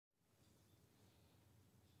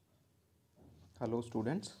Hello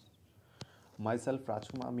students, myself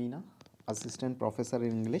Rajkumar Meena, Assistant Professor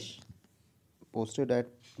in English, posted at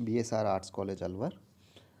BSR Arts College Alwar.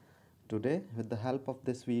 Today, with the help of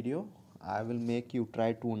this video, I will make you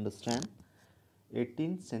try to understand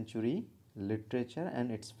 18th century literature and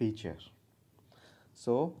its feature.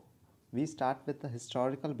 So, we start with the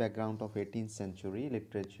historical background of 18th century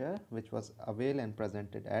literature, which was available and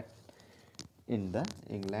presented in the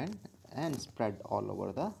England and spread all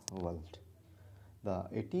over the world. The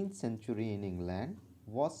 18th century in England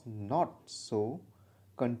was not so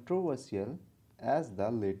controversial as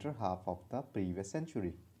the later half of the previous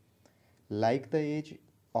century. Like the age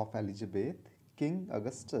of Elizabeth, King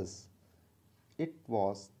Augustus, it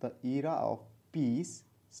was the era of peace,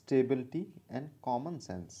 stability, and common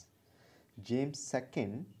sense. James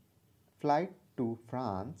II flight to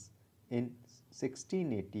France in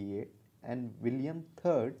 1688 and William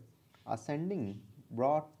III ascending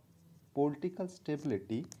brought political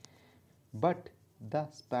stability, but the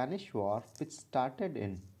Spanish War, which started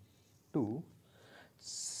in two,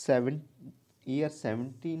 year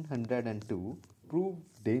 1702, proved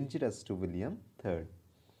dangerous to William III,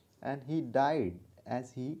 and he died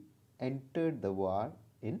as he entered the war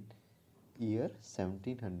in year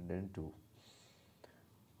 1702.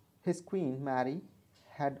 His queen Mary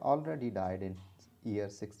had already died in year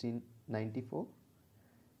 1694.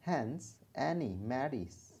 Hence, Anne,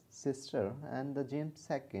 Mary's sister and the James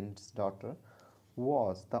II's daughter,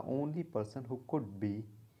 was the only person who could be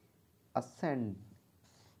ascend.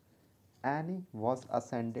 Anne was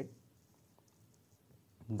ascended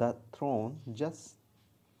the throne just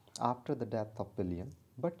after the death of William,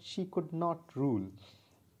 but she could not rule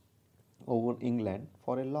over England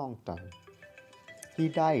for a long time. He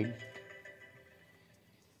died.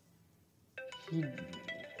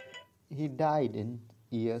 He died in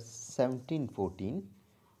year 1714,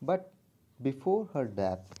 but before her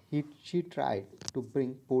death, she tried to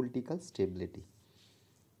bring political stability.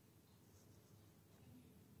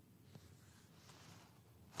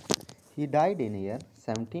 He died in year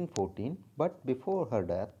 1714, but before her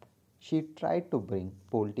death, she tried to bring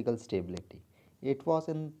political stability. It was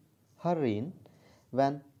in her reign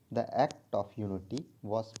when the Act of Unity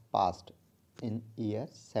was passed in year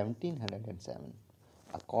 1707.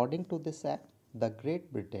 According to this act, the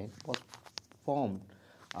Great Britain was formed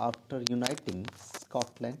after uniting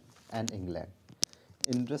Scotland and England.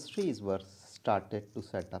 Industries were started to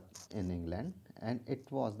set up in England, and it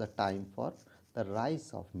was the time for the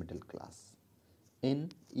rise of middle class. In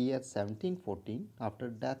year 1714, after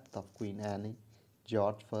death of Queen Anne,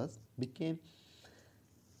 George I became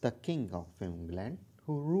the King of England,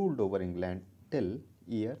 who ruled over England till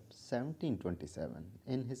year 1727.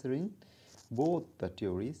 In his reign, both the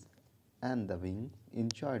Tories and the Whigs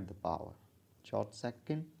enjoyed the power. George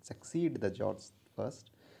II succeeded the George I,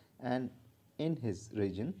 and in his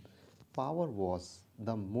region, power was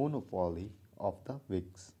the monopoly of the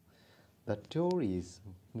Whigs. The Tories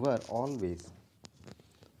were always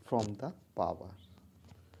from the power.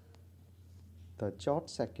 The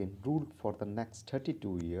George II ruled for the next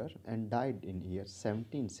 32 years and died in year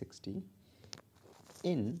 1760.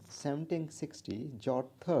 In 1760, George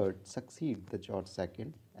III succeeded the George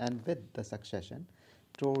II, and with the succession,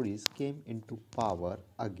 Tories came into power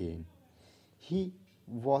again. He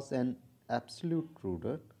was an absolute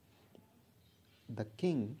ruler. The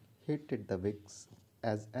king hated the Whigs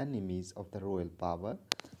as enemies of the royal power.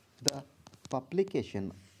 The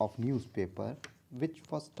publication of newspaper, which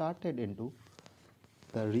was started into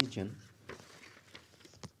the region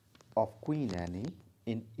of Queen Anne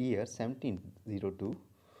in year 1702,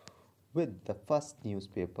 with the first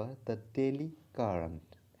newspaper, the Daily Courant,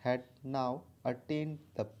 had now attained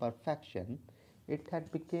the perfection. It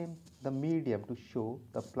had become the medium to show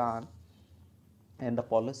the plan and the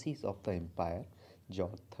policies of the empire.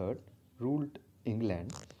 George III ruled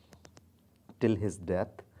England till his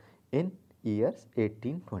death in year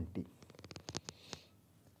 1820.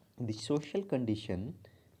 The social condition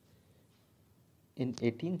in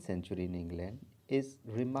 18th century in England is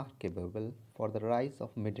remarkable for the rise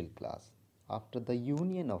of middle class. After the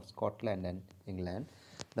union of Scotland and England,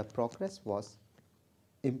 the progress was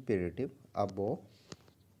imperative above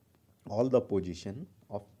all. The position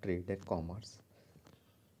of trade and commerce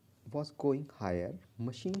was going higher.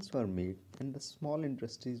 Machines were made and the small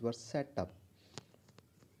industries were set up.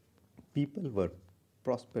 People were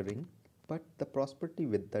prospering, but the prosperity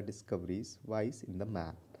with the discoveries lies in the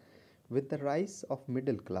man. With the rise of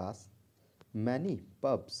middle class, many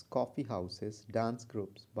pubs, coffee houses, dance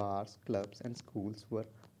groups, bars, clubs and schools were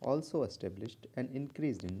also established and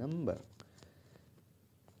increased in number.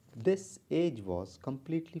 This age was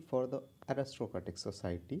completely for the aristocratic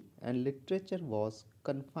society, and literature was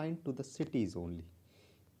confined to the cities only.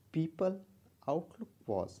 People outlook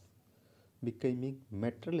was becoming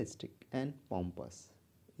materialistic and pompous.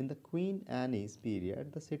 In the Queen Anne's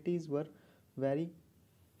period, the cities were very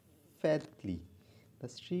filthy. The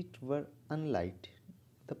streets were unlighted.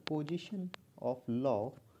 The position of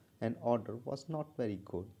law and order was not very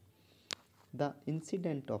good. The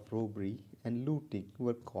incident of robbery and looting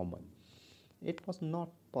were common. It was not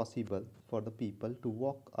possible for the people to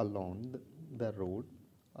walk along the road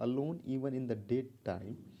alone even in the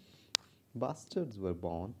daytime. Bastards were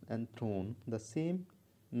born and thrown the same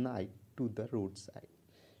night to the roadside.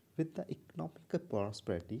 With the economic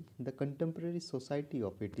prosperity, the contemporary society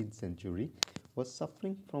of 18th century was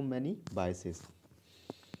suffering from many biases.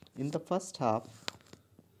 In the first half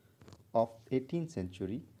of 18th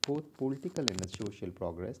century, both political and social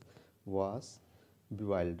progress was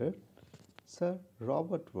bewildered. Sir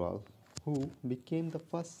Robert Wolfe, who became the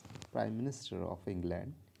first Prime Minister of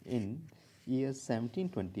England in year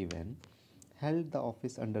 1721, held the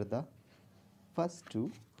office under the first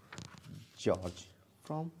two George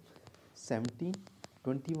from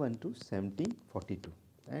 1721 to 1742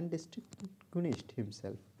 and distinguished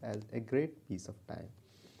himself as a great piece of time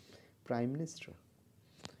Prime Minister.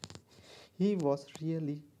 He was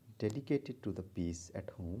really dedicated to the peace at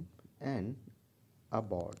home and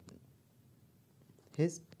abroad.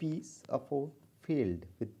 His peace effort failed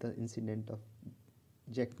with the incident of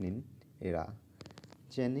Jacqueline era.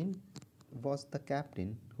 Jennings was the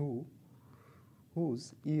captain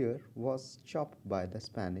whose ear was chopped by the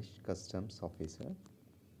Spanish customs officer.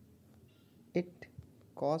 It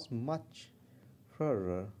caused much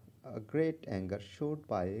furor, a great anger showed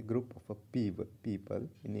by a group of people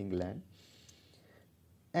in England,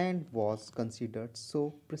 and was considered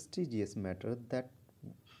so prestigious matter that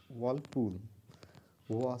Walpole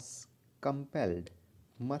was compelled,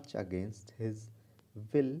 much against his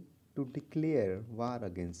will, to declare war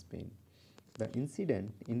against Spain. The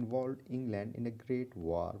incident involved England in a great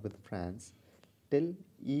war with France till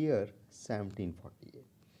year 1748.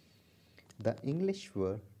 The English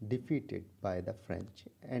were defeated by the French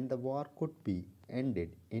and the war could be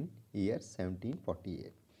ended in year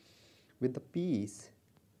 1748. With the peace,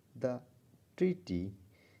 the treaty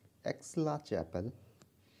Aix-la-Chapelle,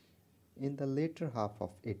 in the later half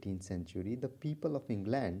of 18th century, the people of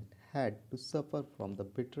England had to suffer from the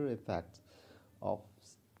bitter effects of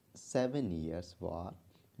 7 years war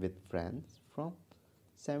with France from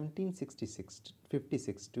 1756 to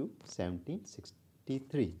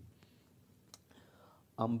 1763.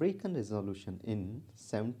 American Revolution in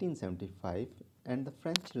 1775 and the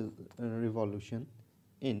French Revolution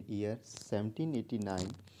in year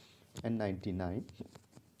 1789 and 99.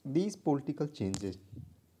 These political changes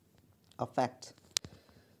affect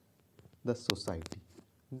the society.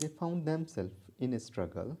 They found themselves in a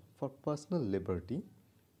struggle for personal liberty.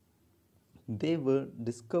 They were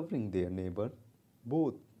discovering their neighbor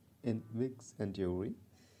both in Whigs and Tory,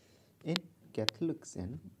 in Catholics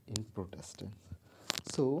and in Protestants.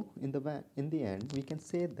 So, in the end, we can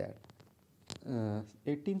say that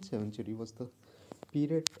 18th century was the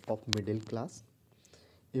period of middle class.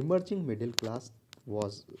 Emerging middle class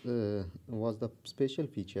was the special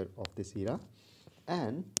feature of this era,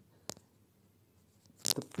 and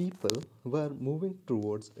the people were moving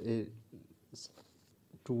towards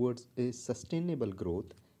a sustainable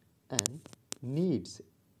growth and needs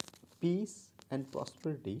peace and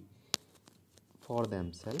prosperity for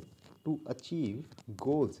themselves to achieve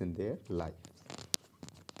goals in their lives.